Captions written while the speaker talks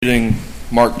Reading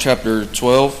Mark chapter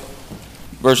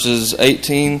 12, verses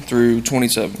 18 through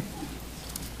 27.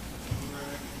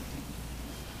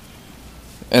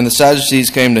 And the Sadducees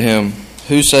came to him,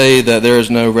 who say that there is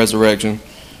no resurrection.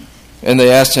 And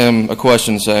they asked him a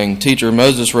question, saying, Teacher,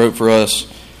 Moses wrote for us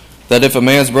that if a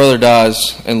man's brother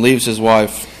dies and leaves his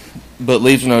wife, but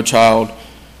leaves no child,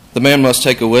 the man must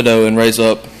take a widow and raise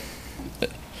up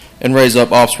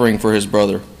offspring for his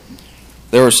brother.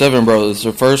 There were 7 brothers.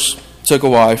 The first took a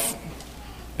wife,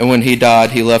 and when he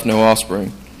died, he left no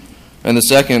offspring. And the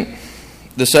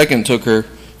second took her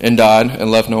and died, and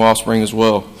left no offspring as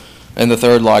well. And the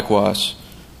third likewise.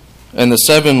 And the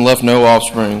 7 left no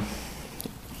offspring.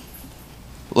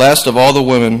 Last of all the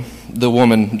woman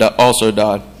also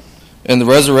died. In the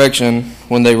resurrection,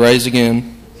 when they rise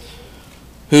again,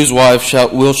 whose wife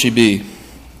will she be?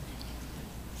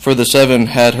 For the 7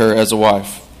 had her as a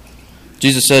wife.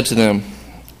 Jesus said to them,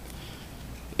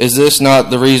 Is this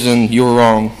not the reason you are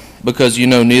wrong? Because you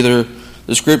know neither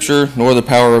the Scripture nor the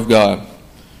power of God.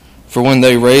 For when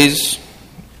they raise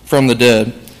from the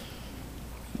dead,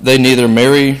 they neither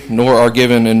marry nor are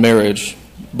given in marriage,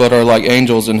 but are like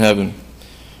angels in heaven.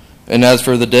 And as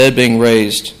for the dead being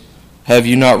raised, have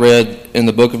you not read in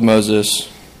the book of Moses,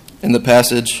 in the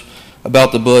passage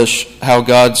about the bush, how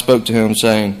God spoke to him,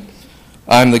 saying,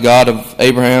 I am the God of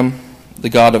Abraham, the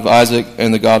God of Isaac,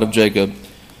 and the God of Jacob.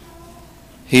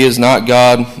 He is not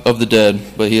God of the dead,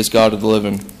 but he is God of the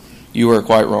living. You are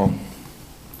quite wrong.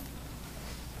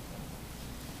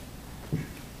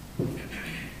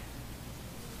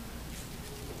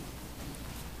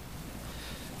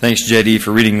 Thanks, JD,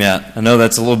 for reading that. I know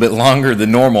that's a little bit longer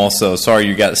than normal, so sorry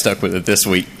you got stuck with it this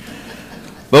week.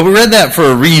 But we read that for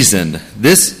a reason.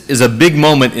 This is a big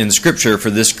moment in Scripture for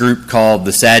this group called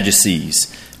the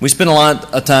Sadducees. We spend a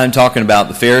lot of time talking about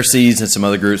the Pharisees and some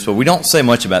other groups, but we don't say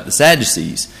much about the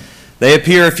Sadducees. They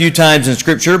appear a few times in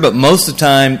Scripture, but most of the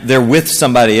time they're with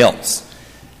somebody else.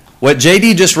 What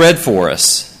JD just read for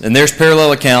us, and there's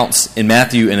parallel accounts in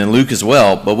Matthew and in Luke as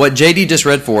well, but what JD just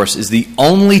read for us is the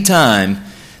only time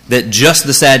that just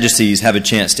the Sadducees have a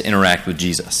chance to interact with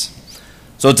Jesus.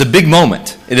 So it's a big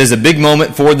moment. It is a big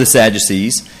moment for the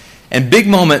Sadducees, and big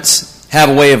moments have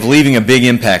a way of leaving a big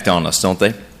impact on us, don't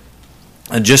they?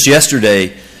 And just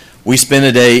yesterday, we spent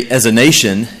a day as a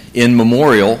nation in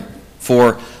memorial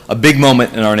for a big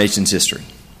moment in our nation's history.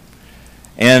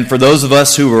 And for those of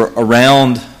us who were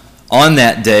around on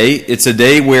that day, it's a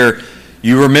day where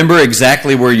you remember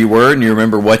exactly where you were and you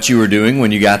remember what you were doing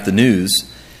when you got the news.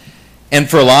 And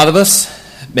for a lot of us,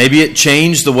 maybe it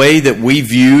changed the way that we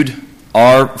viewed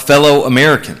our fellow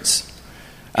Americans.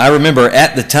 I remember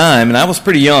at the time, and I was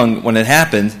pretty young when it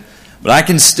happened, but I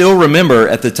can still remember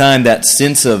at the time that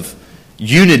sense of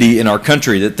unity in our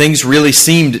country, that things really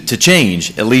seemed to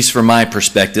change, at least from my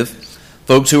perspective.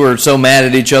 Folks who were so mad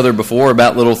at each other before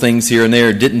about little things here and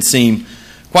there didn't seem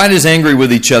quite as angry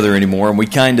with each other anymore, and we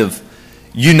kind of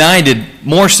united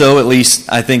more so, at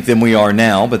least I think, than we are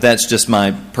now, but that's just my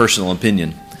personal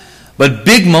opinion. But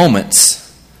big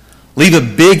moments leave a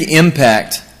big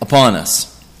impact upon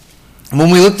us.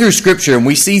 When we look through Scripture and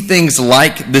we see things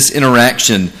like this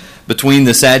interaction between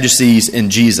the Sadducees and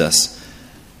Jesus,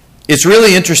 it's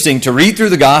really interesting to read through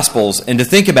the Gospels and to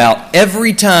think about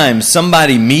every time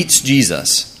somebody meets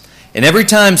Jesus and every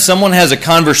time someone has a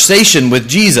conversation with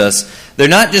Jesus, they're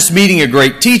not just meeting a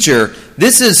great teacher.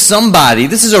 This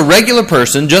is a regular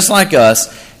person just like us,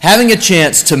 having a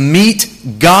chance to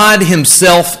meet God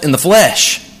Himself in the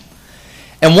flesh.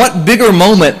 And what bigger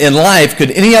moment in life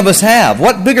could any of us have?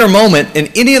 What bigger moment in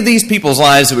any of these people's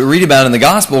lives that we read about in the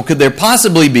gospel could there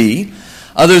possibly be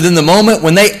other than the moment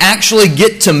when they actually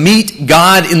get to meet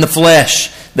God in the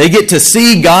flesh? They get to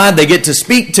see God, they get to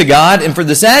speak to God. And for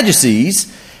the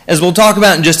Sadducees, as we'll talk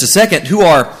about in just a second, who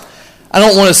are, I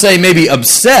don't want to say maybe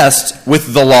obsessed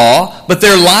with the law, but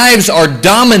their lives are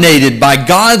dominated by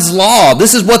God's law.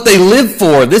 This is what they live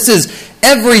for. This is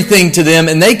everything to them,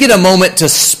 and they get a moment to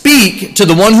speak to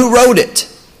the one who wrote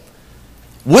it.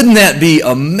 Wouldn't that be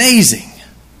amazing?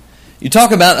 You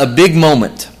talk about a big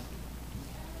moment.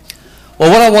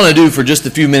 Well, what I want to do for just the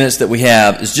few minutes that we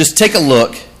have is just take a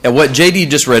look at what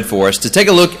JD just read for us, to take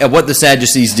a look at what the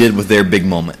Sadducees did with their big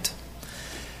moment.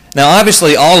 Now,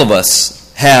 obviously, all of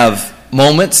us have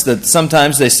moments that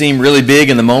sometimes they seem really big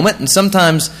in the moment, and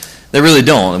sometimes they really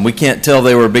don't, and we can't tell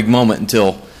they were a big moment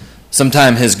until some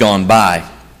time has gone by.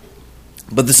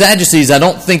 But the Sadducees, I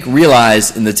don't think,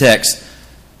 realize in the text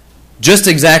just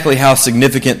exactly how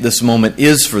significant this moment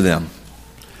is for them.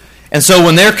 And so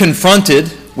when they're confronted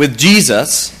with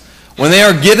Jesus, when they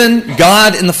are given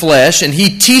God in the flesh and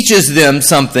He teaches them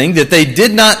something that they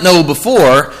did not know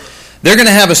before, they're going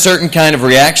to have a certain kind of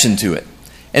reaction to it.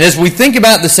 And as we think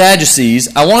about the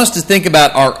Sadducees, I want us to think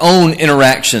about our own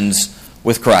interactions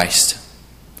with Christ.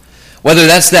 Whether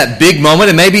that's that big moment,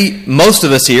 and maybe most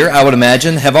of us here, I would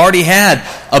imagine, have already had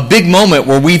a big moment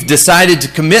where we've decided to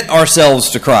commit ourselves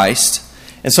to Christ.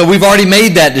 And so we've already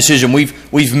made that decision.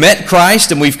 We've met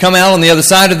Christ, and we've come out on the other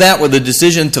side of that with a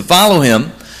decision to follow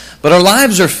Him. But our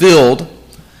lives are filled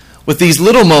with these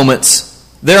little moments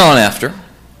thereon after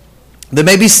that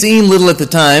maybe seem little at the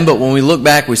time, but when we look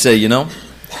back, we say,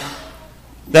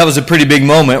 that was a pretty big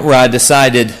moment where I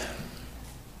decided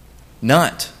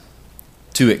not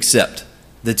to accept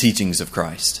the teachings of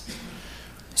Christ.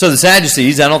 So the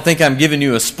Sadducees, I don't think I'm giving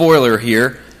you a spoiler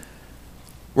here.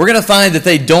 We're going to find that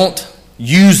they don't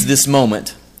use this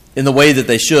moment in the way that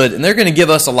they should, and they're going to give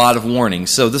us a lot of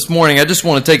warnings. So this morning, I just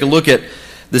want to take a look at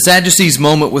the Sadducees'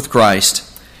 moment with Christ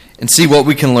and see what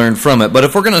we can learn from it. But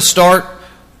if we're going to start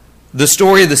the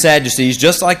story of the Sadducees,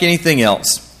 just like anything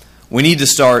else, we need to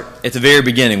start at the very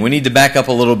beginning. We need to back up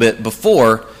a little bit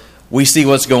before we see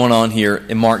what's going on here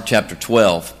in Mark chapter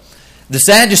 12. The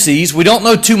Sadducees, we don't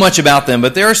know too much about them,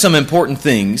 but there are some important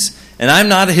things. And I'm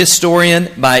not a historian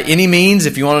by any means.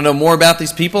 If you want to know more about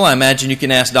these people, I imagine you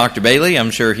can ask Dr. Bailey.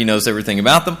 I'm sure he knows everything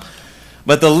about them.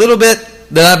 But the little bit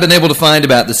that I've been able to find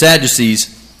about the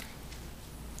Sadducees,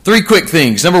 3 quick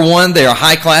things. Number 1, they are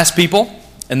high-class people,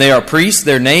 and they are priests.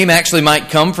 Their name actually might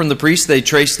come from the priests they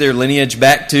trace their lineage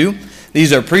back to.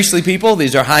 These are priestly people.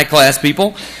 These are high-class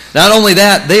people. Not only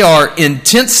that, they are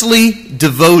intensely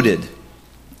devoted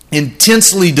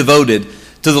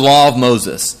to the law of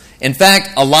Moses. In fact,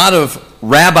 a lot of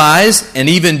rabbis, and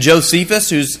even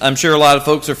Josephus, who's I'm sure a lot of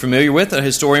folks are familiar with, a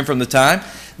historian from the time,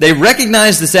 they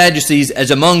recognize the Sadducees as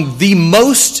among the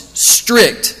most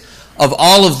strict of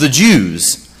all of the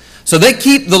Jews. So they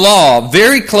keep the law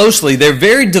very closely. They're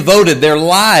very devoted. Their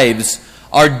lives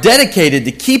are dedicated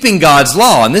to keeping God's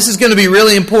law. And this is going to be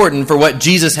really important for what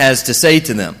Jesus has to say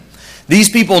to them. These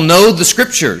people know the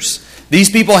Scriptures. These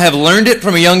people have learned it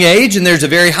from a young age, and there's a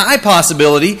very high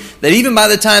possibility that even by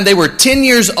the time they were 10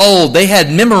 years old, they had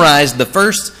memorized the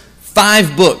first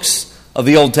 5 books of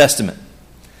the Old Testament.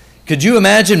 Could you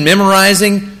imagine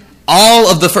memorizing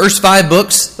all of the first 5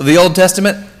 books of the Old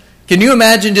Testament? Can you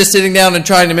imagine just sitting down and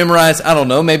trying to memorize,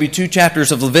 maybe 2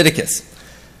 chapters of Leviticus?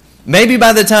 Maybe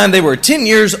by the time they were 10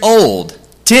 years old,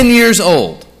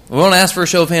 we won't ask for a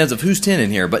show of hands of who's 10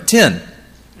 in here, but 10.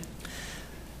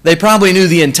 They probably knew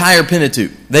the entire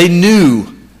Pentateuch. They knew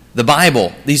the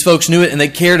Bible. These folks knew it, and they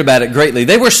cared about it greatly.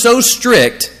 They were so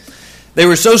strict. There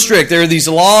are these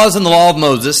laws in the law of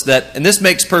Moses that, and this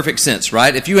makes perfect sense,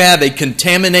 right? If you have a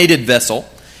contaminated vessel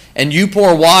and you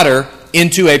pour water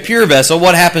into a pure vessel,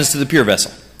 what happens to the pure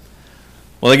vessel?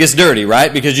 Well, it gets dirty,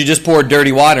 right? Because you just poured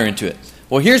dirty water into it.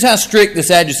 Well, here's how strict the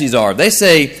Sadducees are. They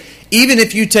say, even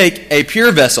if you take a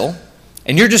pure vessel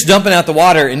and you're just dumping out the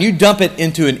water and you dump it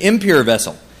into an impure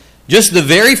vessel, just the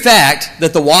very fact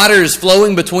that the water is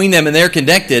flowing between them and they're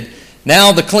connected,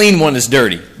 now the clean one is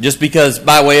dirty, just because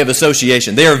by way of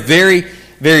association. They are very,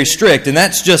 very strict, and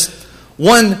that's just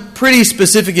one pretty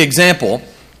specific example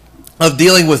of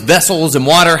dealing with vessels and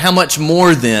water. How much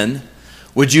more then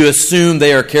would you assume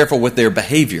they are careful with their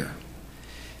behavior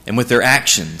and with their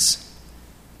actions,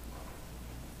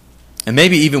 and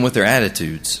maybe even with their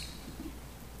attitudes?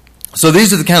 So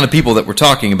these are the kind of people that we're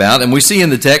talking about, and we see in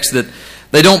the text that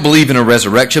they don't believe in a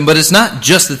resurrection, but it's not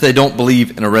just that they don't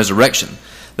believe in a resurrection.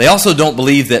 They also don't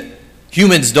believe that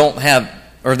humans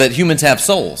have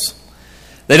souls.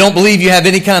 They don't believe you have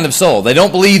any kind of soul. They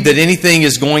don't believe that anything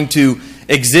is going to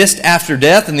exist after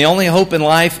death, and the only hope in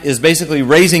life is basically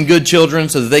raising good children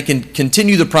so that they can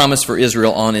continue the promise for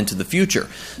Israel on into the future.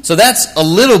 So that's a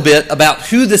little bit about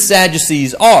who the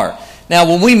Sadducees are. Now,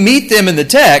 when we meet them in the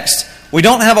text, we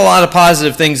don't have a lot of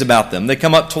positive things about them. They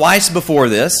come up twice before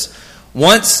this.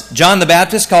 Once, John the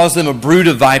Baptist calls them a brood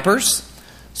of vipers.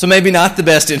 So maybe not the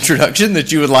best introduction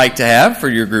that you would like to have for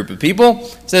your group of people.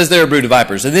 Says they're a brood of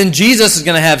vipers. And then Jesus is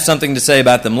going to have something to say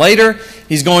about them later.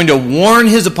 He's going to warn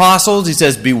his apostles. He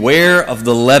says, beware of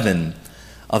the leaven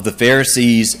of the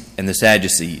Pharisees and the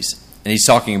Sadducees. And he's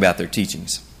talking about their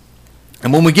teachings.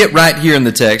 And when we get right here in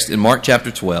the text, in Mark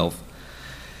chapter 12,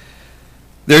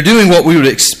 they're doing what we would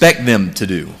expect them to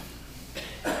do.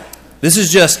 This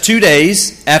is just 2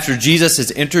 days after Jesus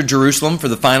has entered Jerusalem for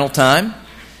the final time.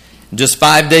 Just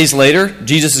 5 days later,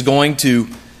 Jesus is going to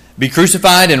be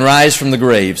crucified and rise from the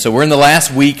grave. So we're in the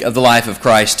last week of the life of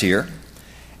Christ here.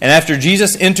 And after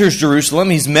Jesus enters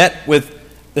Jerusalem, he's met with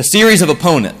a series of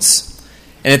opponents.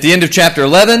 And at the end of chapter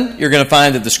 11, you're going to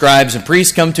find that the scribes and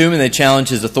priests come to him and they challenge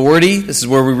his authority. This is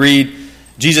where we read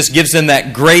Jesus gives them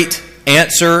that great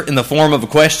answer in the form of a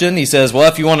question. He says,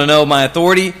 well, if you want to know my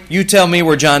authority, you tell me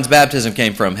where John's baptism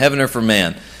came from, heaven or from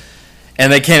man.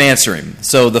 And they can't answer him.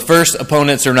 So the first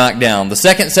opponents are knocked down. The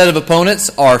second set of opponents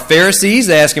are Pharisees.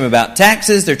 They ask him about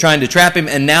taxes. They're trying to trap him.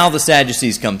 And now the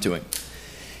Sadducees come to him.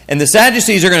 And the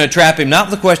Sadducees are going to trap him not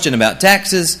with a question about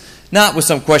taxes, not with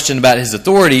some question about his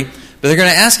authority, but they're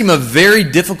going to ask him a very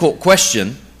difficult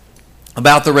question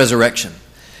about the resurrection.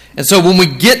 And so when we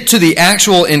get to the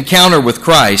actual encounter with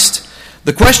Christ,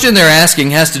 the question they're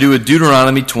asking has to do with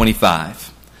Deuteronomy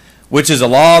 25, which is a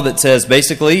law that says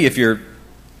basically if your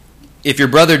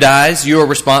brother dies, you are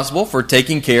responsible for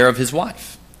taking care of his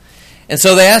wife. And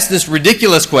so they ask this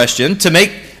ridiculous question to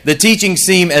make the teaching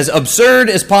seem as absurd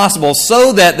as possible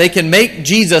so that they can make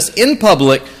Jesus in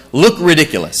public look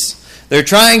ridiculous. They're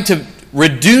trying to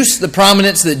reduce the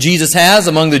prominence that Jesus has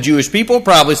among the Jewish people,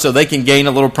 probably so they can gain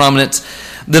a little prominence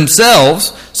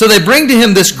themselves. So they bring to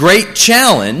him this great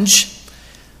challenge,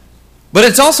 but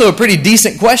it's also a pretty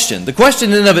decent question. The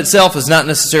question in and of itself is not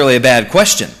necessarily a bad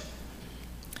question.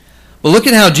 But look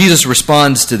at how Jesus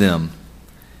responds to them.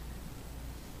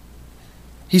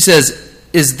 He says,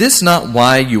 "Is this not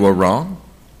why you are wrong?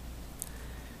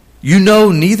 You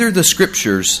know neither the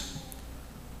Scriptures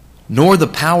nor the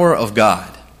power of God."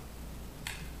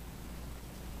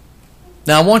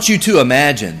 Now I want you to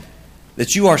imagine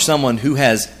that you are someone who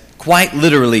has quite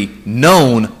literally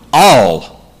known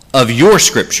all of your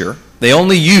Scripture. They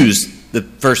only use the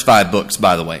first 5 books,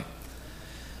 by the way.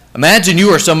 Imagine you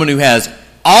are someone who has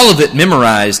all of it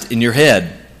memorized in your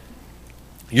head.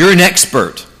 You're an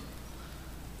expert.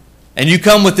 And you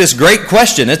come with this great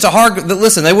question. It's a hard...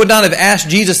 Listen, they would not have asked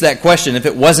Jesus that question if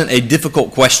it wasn't a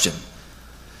difficult question.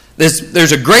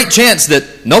 There's a great chance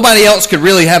that nobody else could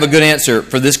really have a good answer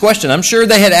for this question. I'm sure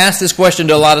they had asked this question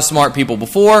to a lot of smart people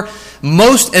before.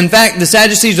 In fact, the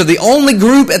Sadducees are the only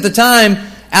group at the time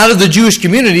out of the Jewish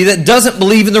community that doesn't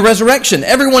believe in the resurrection.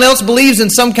 Everyone else believes in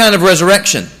some kind of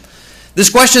resurrection. This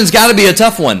question's got to be a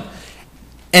tough one.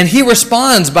 And he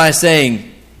responds by saying,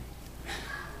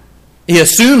 he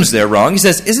assumes they're wrong. He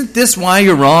says, "Isn't this why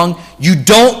you're wrong? You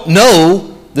don't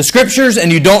know the Scriptures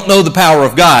and you don't know the power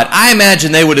of God." I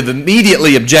imagine they would have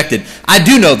immediately objected. "I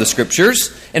do know the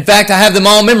Scriptures. In fact, I have them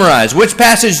all memorized. Which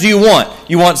passage do you want?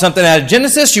 You want something out of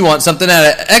Genesis? You want something out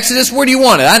of Exodus? Where do you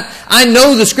want it? I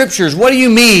know the Scriptures. What do you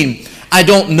mean I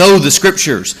don't know the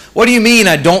Scriptures? What do you mean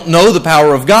I don't know the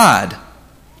power of God?"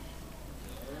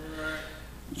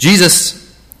 Jesus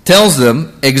tells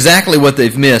them exactly what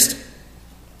they've missed.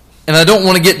 And I don't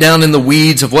want to get down in the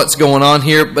weeds of what's going on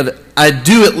here, but I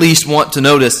do at least want to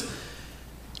notice,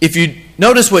 if you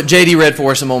notice what J.D. read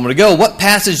for us a moment ago, what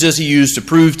passage does he use to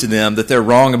prove to them that they're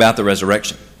wrong about the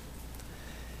resurrection?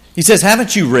 He says,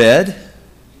 "Haven't you read?"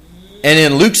 And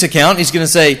in Luke's account, he's going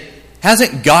to say,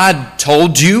 "Hasn't God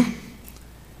told you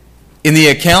in the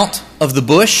account of the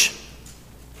bush,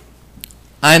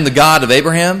 I am the God of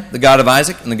Abraham, the God of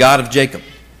Isaac, and the God of Jacob"?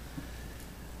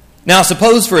 Now,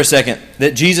 suppose for a second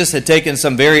that Jesus had taken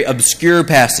some very obscure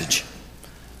passage,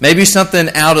 maybe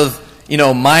something out of,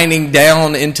 mining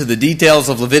down into the details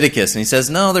of Leviticus, and he says,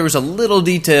 "No, there was a little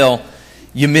detail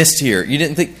you missed here. You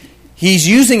didn't think." He's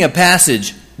using a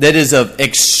passage that is of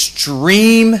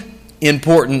extreme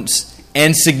importance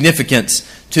and significance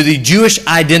to the Jewish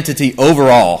identity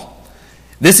overall.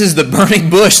 This is the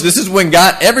burning bush. This is when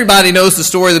everybody knows the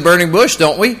story of the burning bush,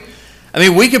 don't we? I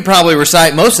mean, we could probably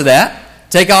recite most of that.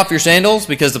 Take off your sandals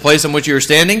because the place on which you are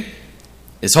standing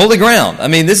is holy ground. I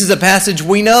mean, this is a passage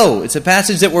we know. It's a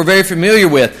passage that we're very familiar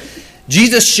with.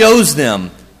 Jesus shows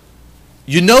them,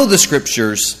 you know the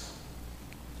Scriptures,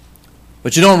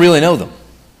 but you don't really know them.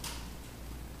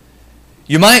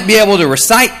 You might be able to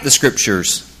recite the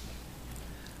Scriptures,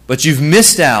 but you've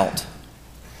missed out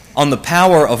on the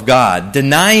power of God,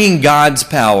 denying God's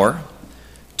power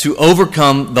to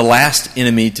overcome the last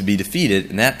enemy to be defeated,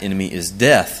 and that enemy is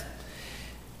death.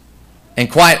 And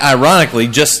quite ironically,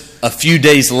 just a few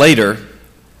days later,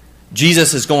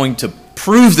 Jesus is going to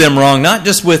prove them wrong, not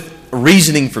just with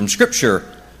reasoning from Scripture,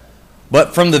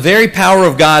 but from the very power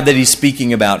of God that he's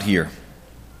speaking about here.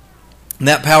 And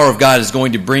that power of God is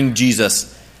going to bring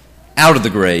Jesus out of the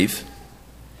grave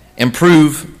and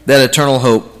prove that eternal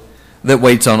hope that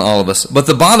waits on all of us. But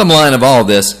the bottom line of all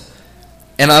this,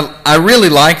 and I really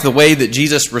like the way that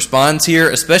Jesus responds here,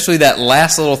 especially that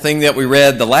last little thing that we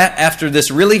read. After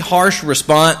this really harsh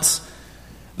response,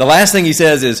 the last thing he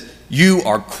says is, "You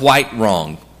are quite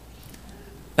wrong."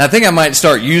 And I think I might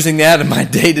start using that in my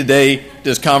day-to-day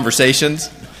just conversations.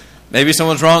 Maybe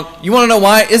someone's wrong. You want to know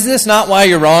why? Is this not why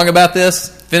you're wrong about this?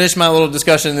 Finish my little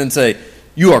discussion and then say,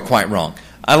 "You are quite wrong."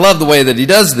 I love the way that he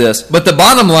does this, but the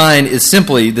bottom line is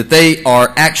simply that they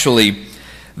are actually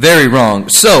very wrong.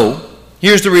 So,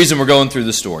 here's the reason we're going through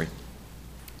the story.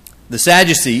 The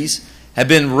Sadducees have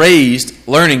been raised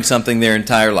learning something their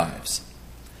entire lives.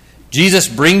 Jesus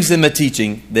brings them a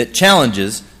teaching that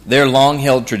challenges their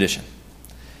long-held tradition.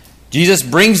 Jesus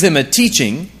brings them a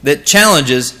teaching that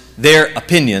challenges their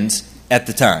opinions at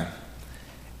the time.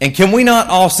 And can we not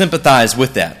all sympathize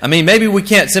with that? I mean, maybe we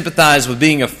can't sympathize with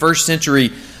being a first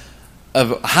century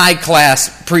of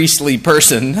high-class priestly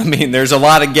person. I mean, there's a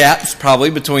lot of gaps probably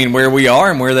between where we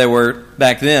are and where they were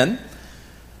back then.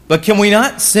 But can we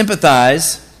not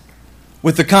sympathize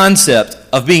with the concept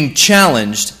of being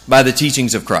challenged by the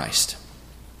teachings of Christ,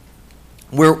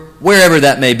 wherever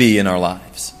that may be in our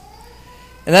lives?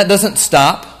 And that doesn't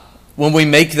stop when we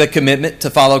make the commitment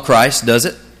to follow Christ, does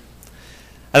it?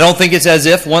 I don't think it's as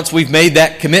if once we've made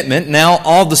that commitment, now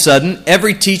all of a sudden,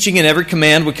 every teaching and every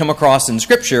command we come across in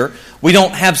Scripture, we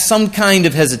don't have some kind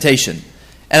of hesitation.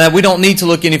 And that we don't need to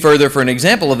look any further for an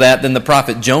example of that than the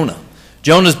prophet Jonah.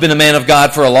 Jonah's been a man of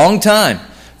God for a long time,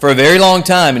 for a very long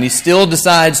time, and he still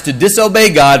decides to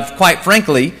disobey God, quite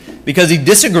frankly, because he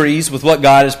disagrees with what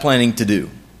God is planning to do.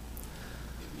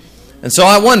 And so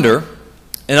I wonder,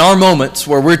 in our moments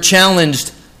where we're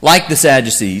challenged like the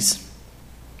Sadducees,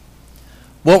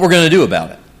 what we're going to do about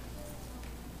it.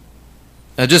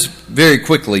 Now, just very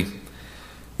quickly,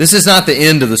 this is not the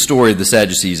end of the story of the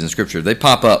Sadducees in Scripture. They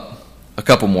pop up a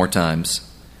couple more times.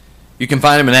 You can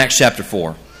find them in Acts chapter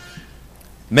 4.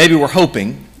 Maybe we're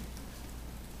hoping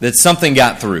that something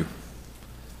got through.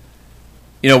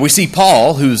 You know, we see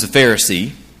Paul, who's a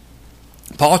Pharisee.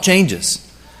 Paul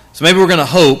changes. So maybe we're going to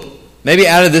hope, maybe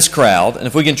out of this crowd, and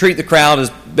if we can treat the crowd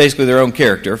as basically their own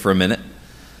character for a minute,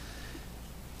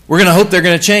 we're going to hope they're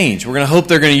going to change. We're going to hope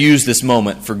they're going to use this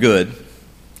moment for good.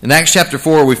 In Acts chapter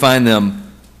 4, we find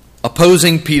them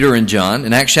opposing Peter and John.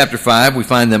 In Acts chapter 5, we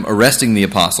find them arresting the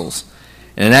apostles.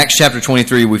 And in Acts chapter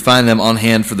 23, we find them on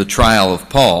hand for the trial of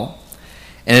Paul.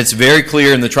 And it's very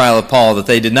clear in the trial of Paul that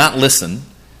they did not listen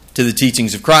to the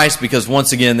teachings of Christ because,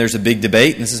 once again, there's a big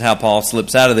debate. And this is how Paul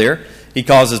slips out of there. He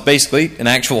causes basically an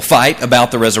actual fight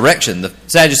about the resurrection. The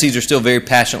Sadducees are still very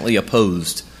passionately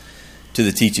opposed to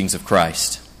the teachings of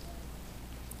Christ.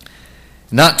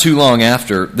 Not too long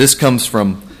after, this comes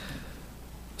from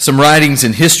some writings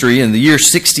in history. In the year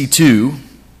 62,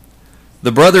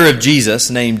 the brother of Jesus,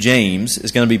 named James,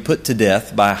 is going to be put to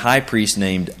death by a high priest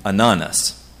named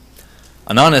Ananus.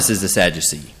 Ananus is a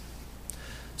Sadducee.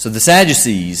 So the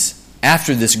Sadducees,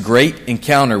 after this great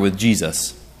encounter with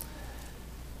Jesus,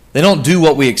 they don't do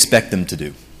what we expect them to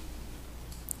do.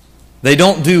 They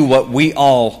don't do what we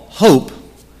all hope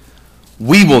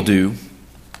we will do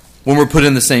when we're put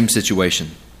in the same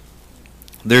situation.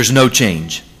 There's no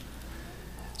change.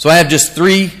 So I have just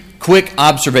 3 quick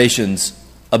observations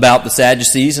about the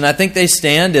Sadducees, and I think they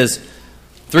stand as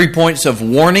 3 points of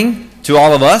warning to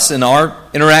all of us in our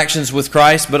interactions with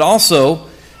Christ, but also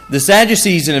the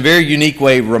Sadducees in a very unique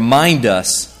way remind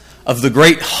us of the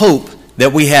great hope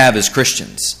that we have as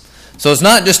Christians. So it's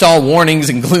not just all warnings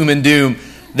and gloom and doom.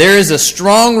 There is a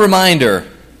strong reminder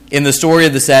in the story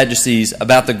of the Sadducees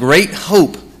about the great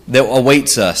hope that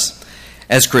awaits us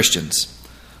as Christians.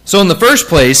 So in the first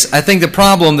place, I think the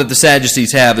problem that the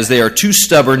Sadducees have is they are too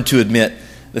stubborn to admit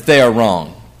that they are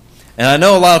wrong. And I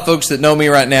know a lot of folks that know me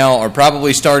right now are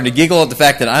probably starting to giggle at the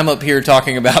fact that I'm up here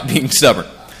talking about being stubborn.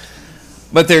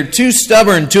 But they're too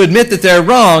stubborn to admit that they're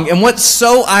wrong. And what's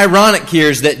so ironic here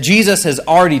is that Jesus has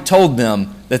already told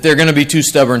them that they're going to be too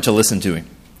stubborn to listen to him.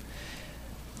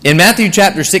 In Matthew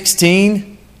chapter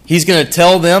 16, he's going to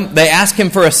tell them, they ask him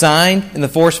for a sign in the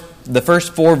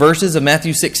first 4 verses of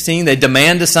Matthew 16. They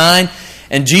demand a sign.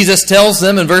 And Jesus tells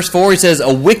them in verse 4, he says,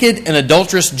 "A wicked and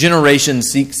adulterous generation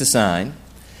seeks a sign.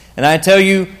 And I tell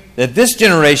you that this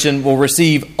generation will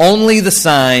receive only the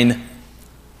sign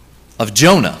of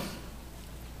Jonah."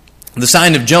 The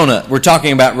sign of Jonah, we're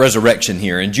talking about resurrection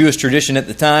here. In Jewish tradition at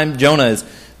the time, Jonah is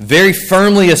very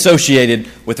firmly associated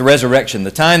with the resurrection.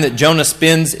 The time that Jonah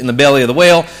spends in the belly of the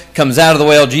whale, comes out of the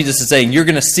whale, Jesus is saying, you're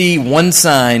going to see one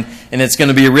sign, and it's going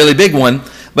to be a really big one.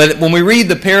 But when we read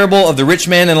the parable of the rich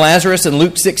man and Lazarus in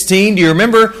Luke 16, do you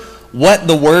remember what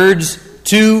the words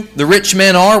to the rich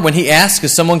man are when he asks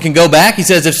if someone can go back? He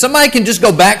says, if somebody can just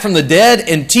go back from the dead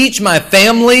and teach my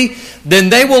family, then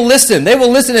they will listen. They will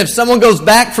listen if someone goes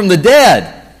back from the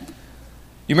dead.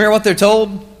 You remember what they're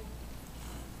told?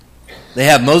 They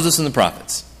have Moses and the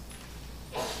prophets.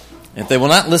 And if they will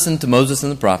not listen to Moses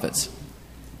and the prophets,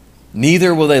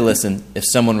 neither will they listen if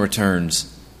someone returns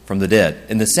from the dead.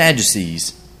 And the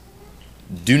Sadducees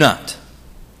do not.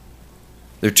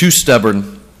 They're too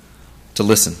stubborn to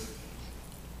listen.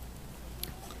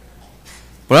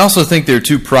 But I also think they're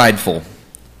too prideful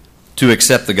to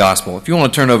accept the gospel. If you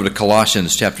want to turn over to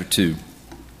Colossians chapter 2,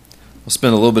 we'll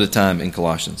spend a little bit of time in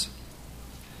Colossians.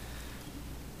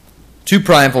 Too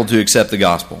prideful to accept the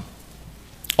gospel.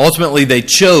 Ultimately, they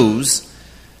chose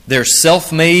their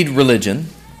self-made religion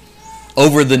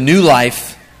over the new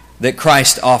life that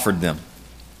Christ offered them.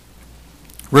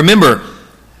 Remember,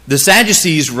 the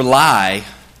Sadducees rely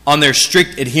on their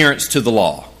strict adherence to the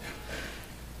law.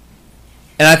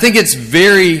 And I think it's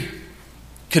very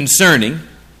concerning.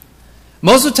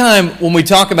 Most of the time when we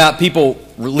talk about people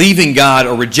leaving God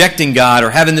or rejecting God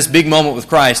or having this big moment with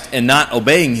Christ and not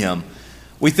obeying Him,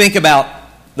 we think about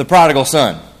the prodigal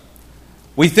son.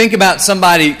 We think about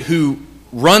somebody who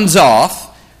runs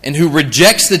off and who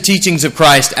rejects the teachings of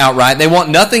Christ outright. They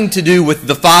want nothing to do with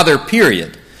the Father,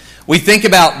 period. We think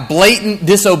about blatant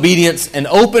disobedience and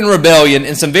open rebellion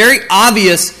in some very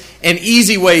obvious and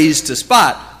easy ways to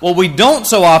spot. What we don't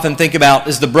so often think about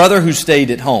is the brother who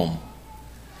stayed at home.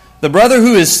 The brother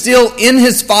who is still in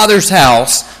his father's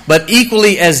house, but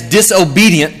equally as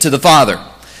disobedient to the Father.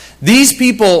 These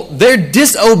people, their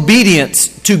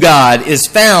disobedience to God is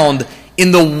found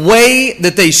in the way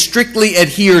that they strictly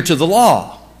adhere to the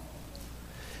law.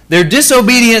 Their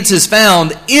disobedience is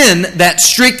found in that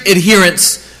strict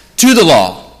adherence to the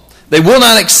law. They will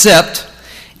not accept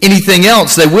anything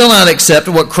else. They will not accept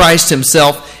what Christ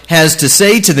Himself has to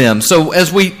say to them. So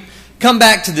as we come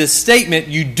back to this statement,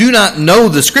 you do not know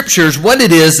the Scriptures, what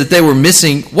it is that they were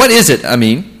missing. What is it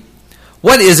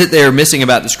they are missing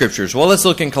about the Scriptures? Well, let's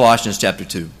look in Colossians chapter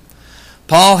 2.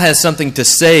 Paul has something to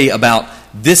say about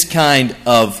this kind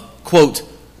of, quote,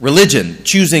 religion,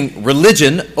 choosing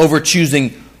religion over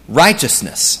choosing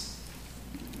righteousness.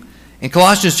 In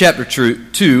Colossians chapter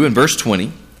 2 and verse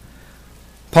 20,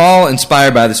 Paul,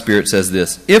 inspired by the Spirit, says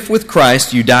this: "If with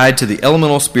Christ you died to the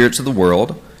elemental spirits of the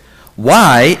world,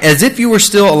 why, as if you were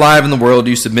still alive in the world,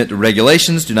 do you submit to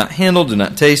regulations, do not handle, do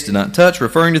not taste, do not touch,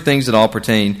 referring to things that all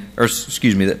pertain,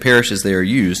 that perish as they are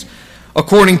used,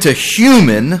 according to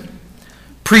human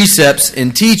precepts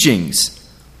and teachings.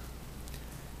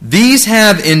 These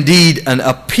have indeed an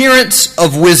appearance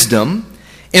of wisdom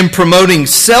in promoting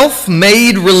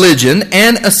self-made religion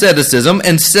and asceticism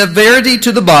and severity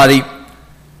to the body,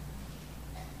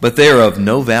 but they are of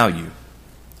no value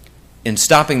in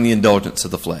stopping the indulgence of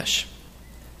the flesh."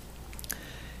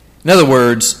 In other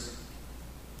words,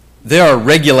 there are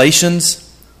regulations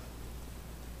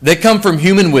that come from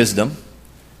human wisdom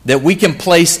that we can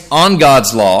place on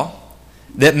God's law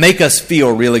that make us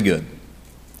feel really good.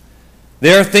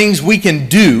 There are things we can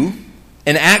do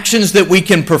and actions that we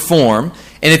can perform.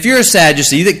 And if you're a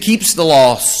Sadducee that keeps the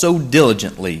law so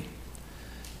diligently,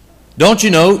 don't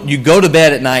you know you go to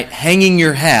bed at night hanging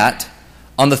your hat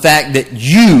on the fact that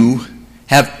you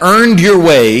have earned your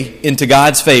way into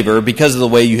God's favor because of the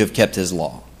way you have kept His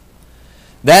law.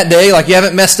 That day, like you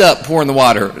haven't messed up pouring the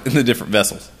water in the different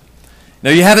vessels.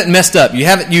 No, you haven't messed up.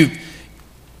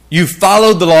 You've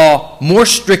followed the law more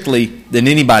strictly than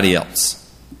anybody else.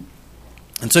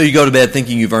 And so you go to bed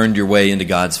thinking you've earned your way into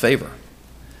God's favor.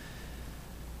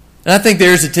 And I think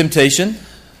there's a temptation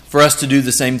for us to do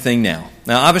the same thing now.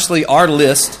 Now, obviously, our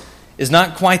list is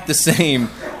not quite the same,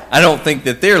 I don't think,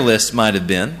 that their list might have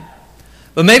been.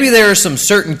 But maybe there are some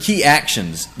certain key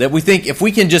actions that we think if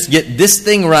we can just get this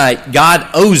thing right, God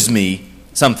owes me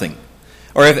something.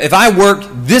 Or if I work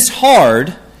this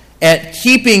hard at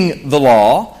keeping the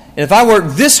law, and if I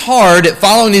work this hard at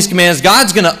following these commands,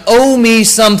 God's going to owe me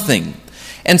something.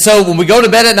 And so when we go to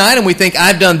bed at night and we think,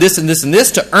 I've done this and this and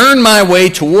this to earn my way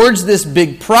towards this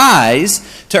big prize,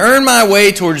 to earn my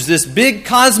way towards this big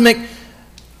cosmic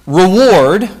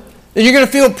reward, then you're going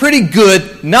to feel pretty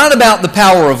good, not about the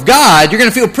power of God, you're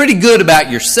going to feel pretty good about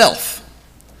yourself.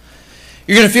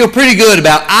 You're going to feel pretty good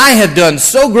about, I have done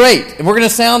so great. And we're going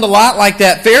to sound a lot like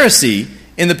that Pharisee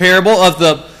in the parable of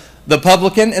the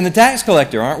publican and the tax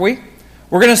collector, aren't we?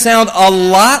 We're going to sound a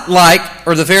lot like,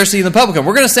 or the Pharisee and the publican,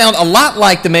 we're going to sound a lot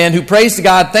like the man who prays to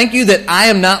God, thank you that I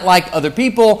am not like other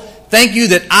people. Thank you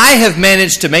that I have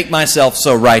managed to make myself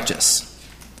so righteous.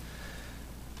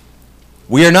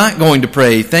 We are not going to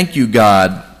pray, thank you,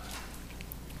 God,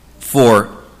 for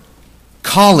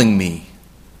calling me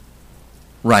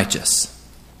righteous.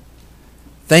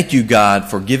 Thank you, God,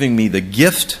 for giving me the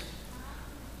gift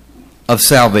of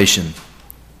salvation.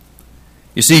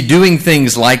 You see, doing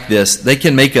things like this, they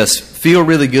can make us feel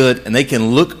really good and they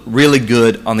can look really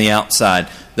good on the outside.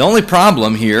 The only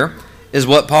problem here is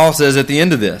what Paul says at the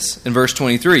end of this in verse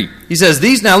 23. He says,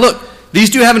 these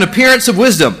do have an appearance of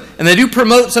wisdom, and they do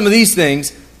promote some of these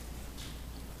things,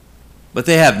 but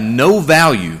they have no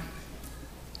value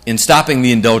in stopping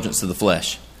the indulgence of the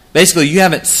flesh. Basically, you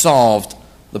haven't solved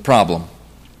the problem.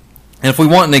 And if we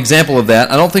want an example of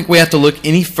that, I don't think we have to look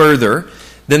any further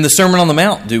than the Sermon on the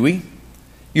Mount, do we?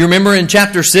 You remember in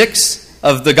chapter 6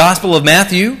 of the Gospel of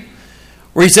Matthew,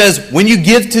 where he says, when you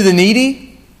give to the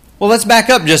needy? Well, let's back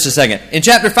up just a second. In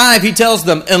chapter 5, he tells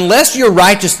them, unless your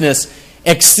righteousness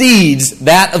exceeds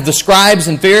that of the scribes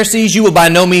and Pharisees, you will by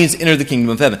no means enter the kingdom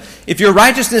of heaven. If your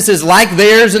righteousness is like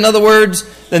theirs, in other words,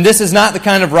 then this is not the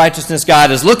kind of righteousness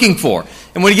God is looking for.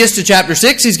 And when he gets to chapter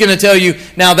 6, he's going to tell you,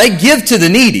 now they give to the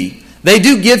needy. They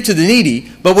do give to the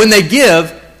needy, but when they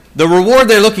give, the reward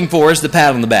they're looking for is the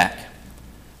pat on the back.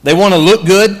 They want to look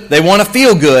good. They want to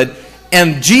feel good.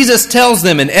 And Jesus tells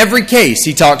them in every case,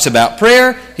 he talks about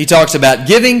prayer, he talks about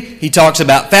giving, he talks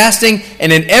about fasting,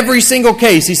 and in every single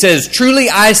case he says, truly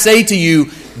I say to you,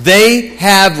 they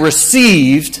have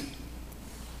received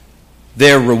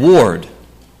their reward.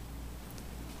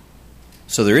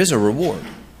 So there is a reward.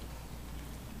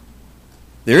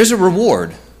 There is a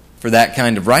reward for that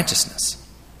kind of righteousness.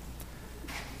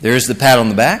 There is the pat on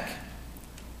the back,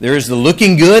 there is the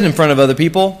looking good in front of other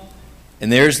people, and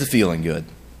there is the feeling good.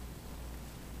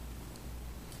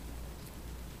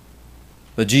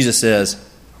 But Jesus says,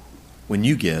 when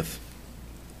you give,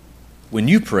 when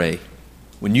you pray,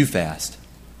 when you fast,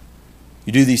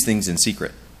 you do these things in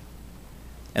secret.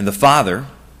 And the Father,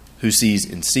 who sees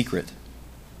in secret,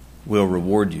 will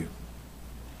reward you.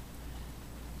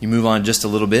 You move on just a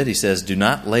little bit. He says, do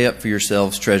not lay up for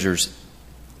yourselves treasures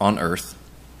on earth.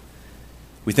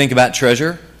 We think about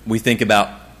treasure. We think about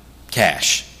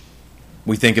cash.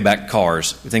 We think about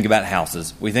cars. We think about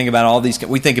houses. We think about all these.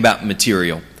 We think about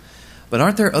material. But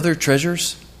aren't there other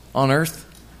treasures on earth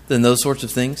than those sorts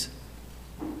of things?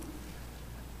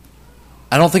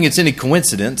 I don't think it's any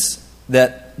coincidence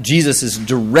that Jesus is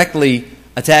directly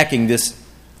attacking this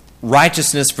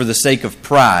righteousness for the sake of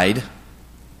pride,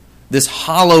 this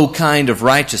hollow kind of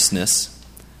righteousness.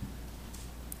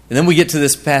 And then we get to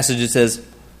this passage that says,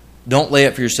 don't lay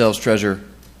up for yourselves treasure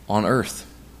on earth.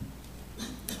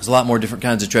 There's a lot more different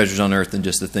kinds of treasures on earth than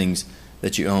just the things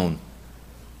that you own.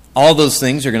 All those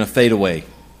things are going to fade away.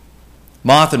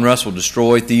 Moth and rust will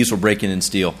destroy, thieves will break in and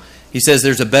steal. He says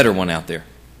there's a better one out there.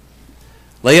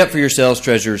 Lay up for yourselves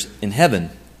treasures in heaven,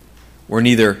 where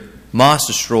neither moth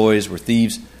destroys, where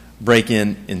thieves break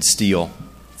in and steal.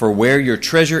 For where your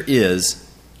treasure is,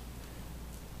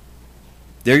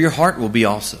 there your heart will be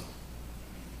also.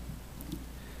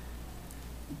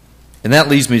 And that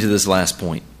leads me to this last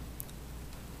point.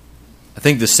 I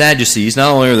think the Sadducees,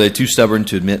 not only are they too stubborn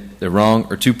to admit they're wrong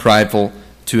or too prideful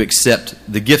to accept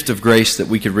the gift of grace that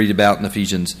we could read about in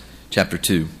Ephesians chapter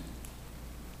 2,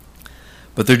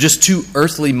 but they're just too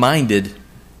earthly minded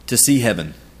to see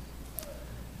heaven.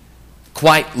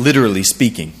 Quite literally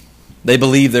speaking, they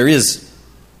believe there is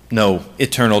no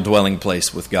eternal dwelling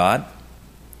place with God.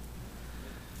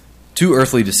 Too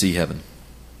earthly to see heaven.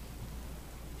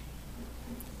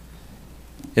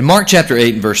 In Mark chapter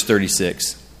 8 and verse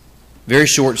 36, very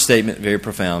short statement, very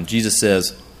profound. Jesus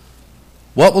says,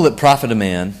 what will it profit a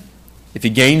man if he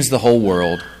gains the whole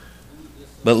world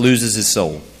but loses his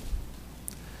soul?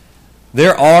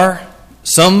 There are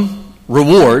some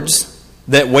rewards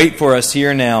that wait for us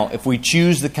here and now if we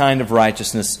choose the kind of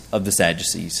righteousness of the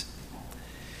Sadducees.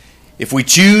 If we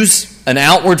choose an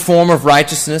outward form of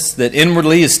righteousness that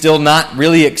inwardly is still not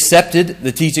really accepted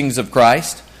the teachings of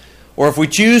Christ, or if we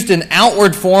choose an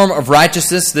outward form of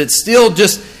righteousness that still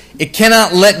just, it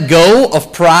cannot let go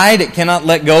of pride, it cannot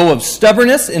let go of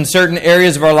stubbornness in certain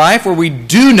areas of our life where we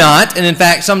do not, and in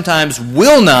fact sometimes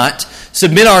will not,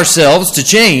 submit ourselves to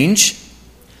change,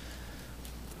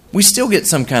 we still get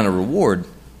some kind of reward.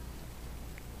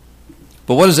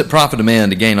 But what does it profit a man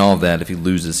to gain all of that if he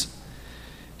loses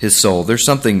his soul? There's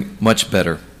something much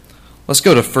better. Let's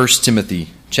go to 1 Timothy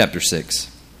chapter 6.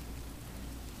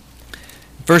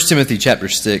 1 Timothy chapter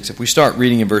 6, if we start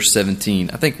reading in verse 17,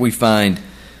 I think we find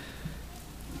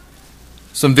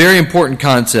some very important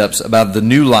concepts about the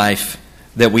new life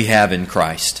that we have in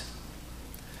Christ.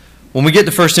 When we get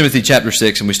to 1 Timothy chapter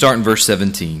 6 and we start in verse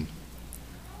 17,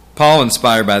 Paul,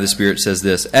 inspired by the Spirit, says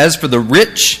this, as for the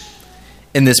rich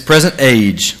in this present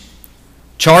age,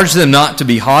 charge them not to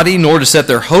be haughty, nor to set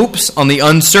their hopes on the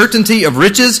uncertainty of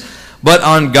riches, but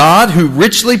on God, who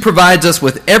richly provides us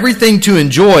with everything to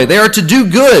enjoy. They are to do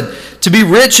good, to be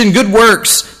rich in good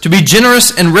works, to be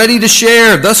generous and ready to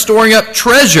share, thus storing up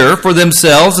treasure for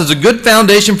themselves as a good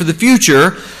foundation for the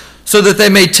future, so that they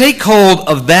may take hold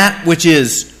of that which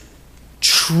is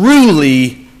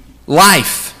truly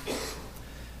life.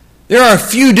 There are a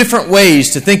few different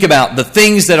ways to think about the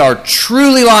things that are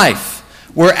truly life,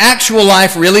 where actual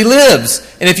life really lives.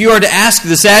 And if you are to ask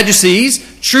the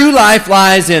Sadducees, true life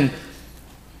lies in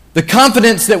the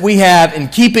confidence that we have in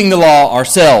keeping the law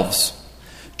ourselves.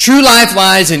 True life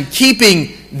lies in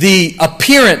keeping the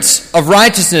appearance of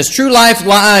righteousness. True life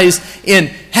lies in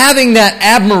having that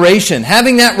admiration,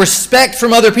 having that respect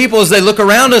from other people as they look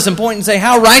around us and point and say,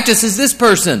 how righteous is this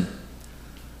person?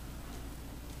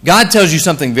 God tells you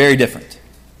something very different.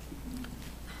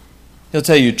 He'll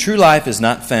tell you true life is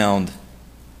not found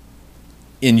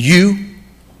in you.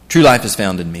 True life is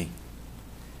found in me.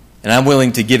 And I'm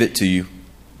willing to give it to you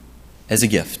as a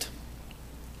gift.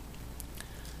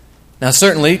 Now,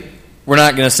 certainly, we're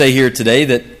not going to say here today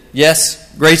that,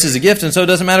 yes, grace is a gift, and so it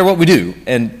doesn't matter what we do.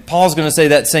 And Paul's going to say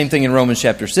that same thing in Romans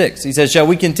chapter 6. He says, shall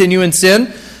we continue in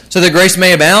sin so that grace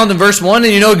may abound? In verse 1,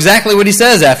 and you know exactly what he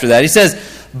says after that. He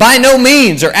says, by no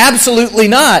means, or absolutely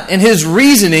not. And his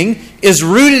reasoning is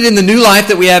rooted in the new life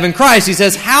that we have in Christ. He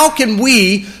says, how can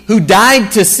we who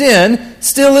died to sin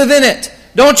still live in it?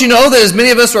 Don't you know that as many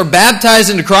of us were baptized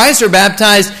into Christ or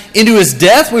baptized into his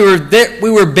death, we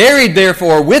were buried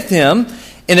therefore with him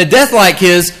in a death like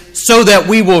his, so that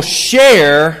we will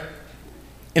share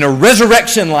in a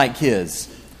resurrection like his.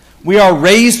 We are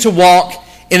raised to walk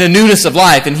in a newness of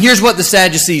life. And here's what the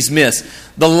Sadducees miss.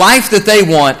 The life that they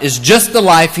want is just the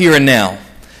life here and now.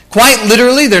 Quite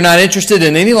literally, they're not interested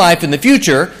in any life in the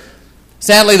future.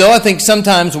 Sadly, though, I think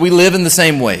sometimes we live in the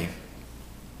same way.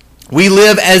 We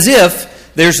live as if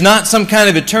there's not some kind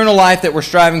of eternal life that we're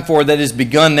striving for that is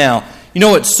begun now. You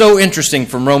know what's so interesting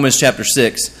from Romans chapter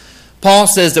 6? Paul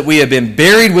says that we have been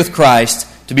buried with Christ,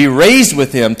 to be raised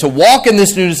with him, to walk in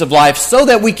this newness of life so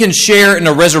that we can share in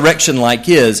a resurrection like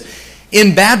his.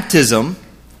 In baptism,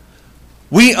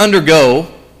 we undergo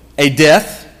a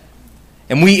death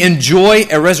and we enjoy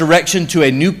a resurrection to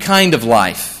a new kind of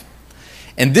life.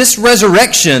 And this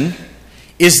resurrection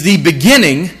is the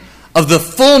beginning of the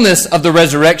fullness of the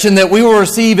resurrection that we will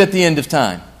receive at the end of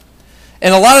time.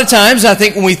 And a lot of times, I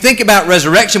think when we think about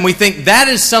resurrection, we think that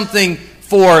is something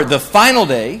for the final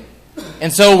day.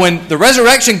 And so when the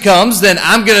resurrection comes, then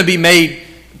I'm going to be made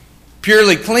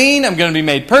purely clean, I'm going to be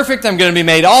made perfect, I'm going to be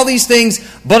made all these things,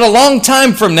 but a long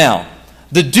time from now.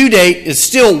 The due date is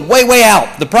still way, way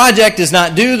out. The project is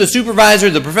not due. The supervisor,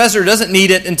 the professor doesn't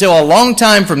need it until a long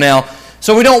time from now.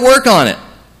 So we don't work on it.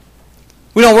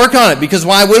 We don't work on it because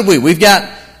why would we? We've got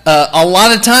a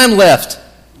lot of time left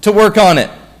to work on it.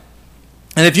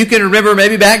 And if you can remember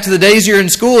maybe back to the days you're in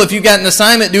school, if you've got an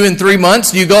assignment due in 3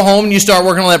 months, do you go home and you start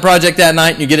working on that project that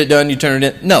night and you get it done, you turn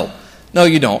it in? No. No,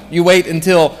 you don't. You wait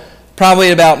until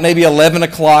probably about maybe 11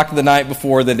 o'clock the night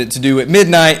before that it's due at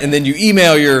midnight, and then you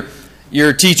email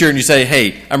your teacher and you say,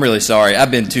 hey, I'm really sorry,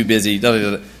 I've been too busy.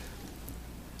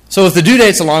 So if the due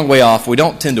date's a long way off, we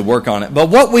don't tend to work on it. But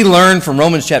what we learn from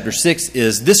Romans chapter 6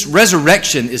 is this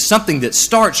resurrection is something that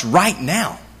starts right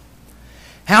now.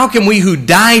 How can we who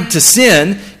died to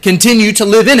sin continue to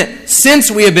live in it? Since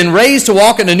we have been raised to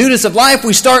walk in a newness of life,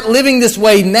 we start living this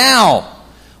way now.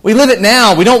 We live it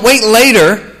now. We don't wait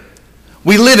later.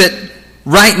 We live it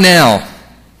right now.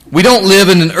 We don't live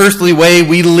in an earthly way.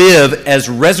 We live as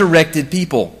resurrected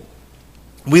people.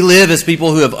 We live as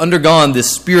people who have undergone this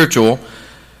spiritual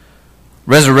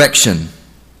resurrection.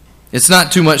 It's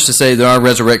not too much to say that our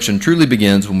resurrection truly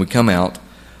begins when we come out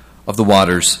of the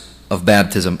waters of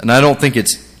baptism. And I don't think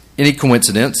it's any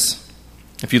coincidence.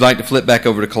 If you'd like to flip back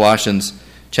over to Colossians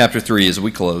chapter 3 as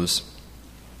we close.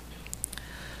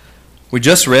 We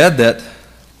just read that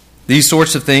these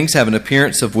sorts of things have an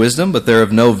appearance of wisdom, but they're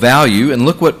of no value. And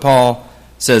look what Paul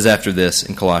says after this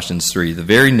in Colossians 3, the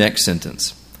very next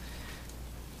sentence.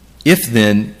 If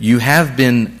then you have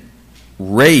been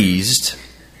raised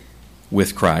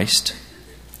with Christ,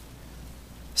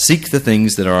 seek the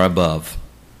things that are above,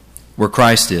 where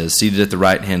Christ is, seated at the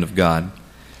right hand of God.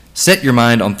 Set your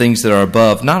mind on things that are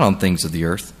above, not on things of the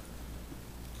earth.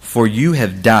 For you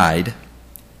have died,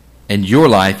 and your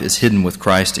life is hidden with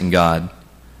Christ in God.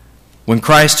 When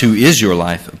Christ, who is your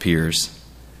life, appears,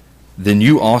 then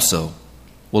you also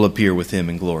will appear with him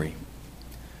in glory.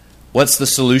 What's the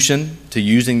solution to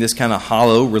using this kind of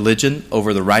hollow religion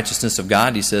over the righteousness of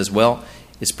God? He says, well,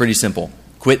 it's pretty simple.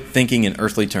 Quit thinking in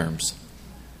earthly terms.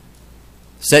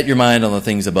 Set your mind on the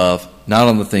things above, not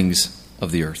on the things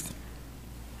of the earth.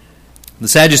 The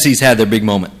Sadducees had their big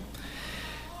moment.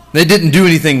 They didn't do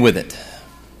anything with it.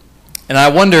 And I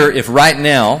wonder if right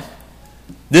now,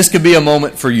 this could be a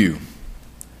moment for you.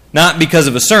 Not because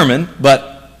of a sermon,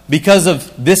 but because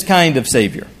of this kind of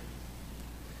Savior.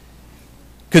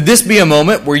 Could this be a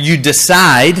moment where you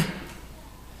decide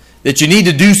that you need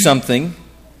to do something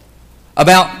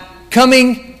about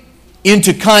coming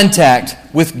into contact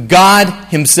with God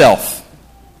himself?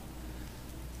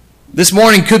 This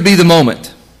morning could be the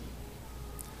moment.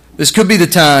 This could be the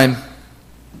time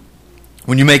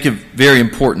when you make a very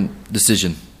important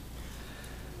decision.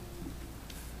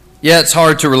 Yeah, it's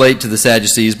hard to relate to the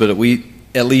Sadducees, but we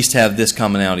at least have this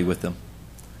commonality with them.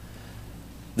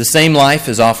 The same life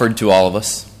is offered to all of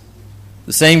us.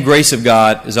 The same grace of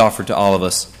God is offered to all of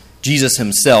us. Jesus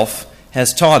himself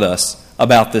has taught us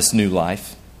about this new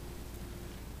life.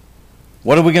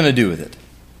 What are we going to do with it?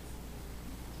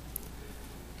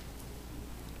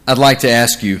 I'd like to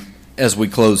ask you, as we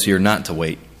close here, not to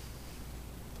wait.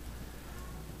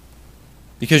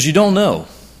 Because you don't know.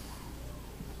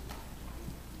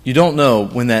 You don't know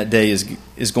when that day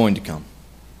is going to come.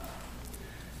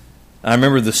 I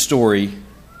remember the story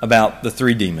about the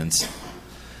 3 demons.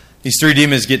 These 3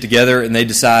 demons get together and they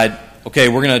decide, okay,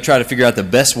 we're going to try to figure out the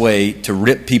best way to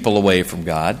rip people away from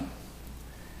God.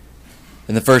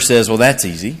 And the first says, well, that's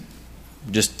easy.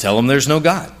 Just tell them there's no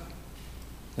God.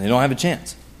 And they don't have a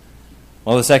chance.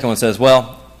 Well, the second one says,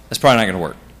 well, that's probably not going to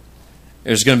work.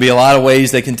 There's going to be a lot of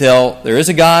ways they can tell there is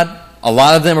a God. A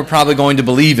lot of them are probably going to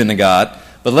believe in a God.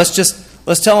 But let's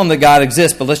tell them that God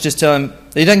exists, but let's just tell him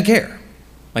that he doesn't care.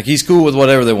 Like he's cool with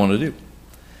whatever they want to do.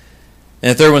 And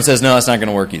the third one says, no, it's not going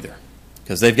to work either.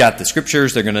 Because they've got the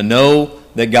scriptures. They're going to know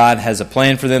that God has a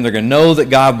plan for them. They're going to know that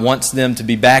God wants them to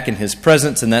be back in his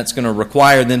presence, and that's going to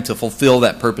require them to fulfill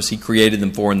that purpose he created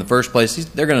them for in the first place.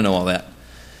 They're going to know all that.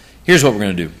 Here's what we're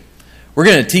going to do. We're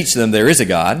going to teach them there is a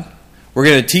God. We're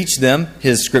going to teach them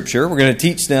his scripture. We're going to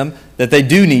teach them that they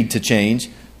do need to change.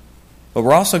 But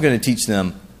we're also going to teach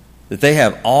them that they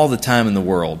have all the time in the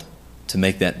world to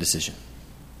make that decision.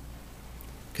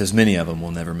 Because many of them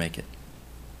will never make it.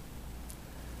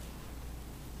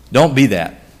 Don't be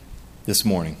that this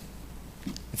morning.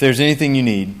 If there's anything you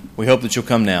need, we hope that you'll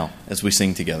come now as we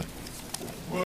sing together.